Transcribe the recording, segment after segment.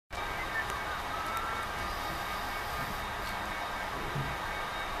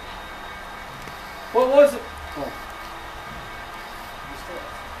What was it? Oh.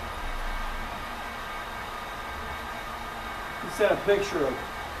 He sent a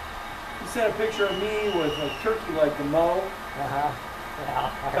picture of me with a turkey leg to mow. Uh-huh.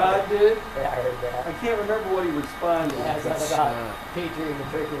 Yeah. Todd did. Yeah, I heard that. I can't remember what he responded. Yeah, it's about featuring the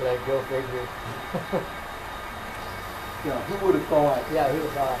turkey leg, go figure. Yeah, who would have thought? Yeah, who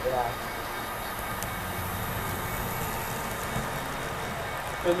would have thought, yeah.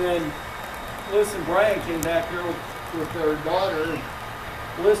 And then Liz and Brian came back here with their daughter. And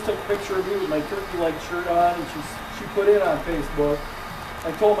Liz took a picture of me with my turkey leg shirt on, and she put it on Facebook.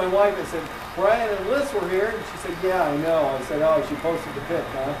 I told my wife, I said, Brian and Liz were here, and she said, yeah, I know. I said, oh, she posted the pic,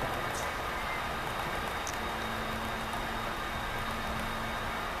 huh?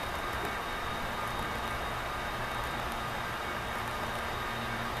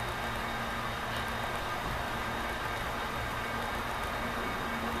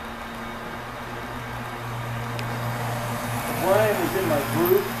 Brian was in my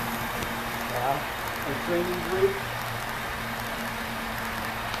group, my training group.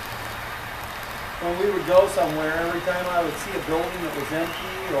 When we would go somewhere, every time I would see a building that was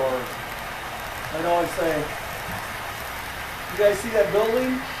empty, or I'd always say, you guys see that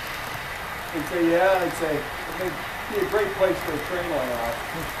building? They'd say, yeah. I'd say, it'd be a great place for a train layout.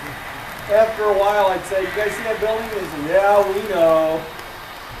 After a while, I'd say, you guys see that building? They'd say, yeah, we know.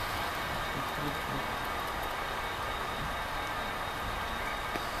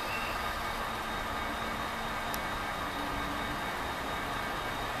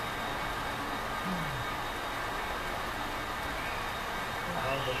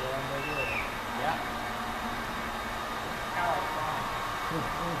 Yeah.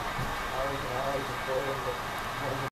 Always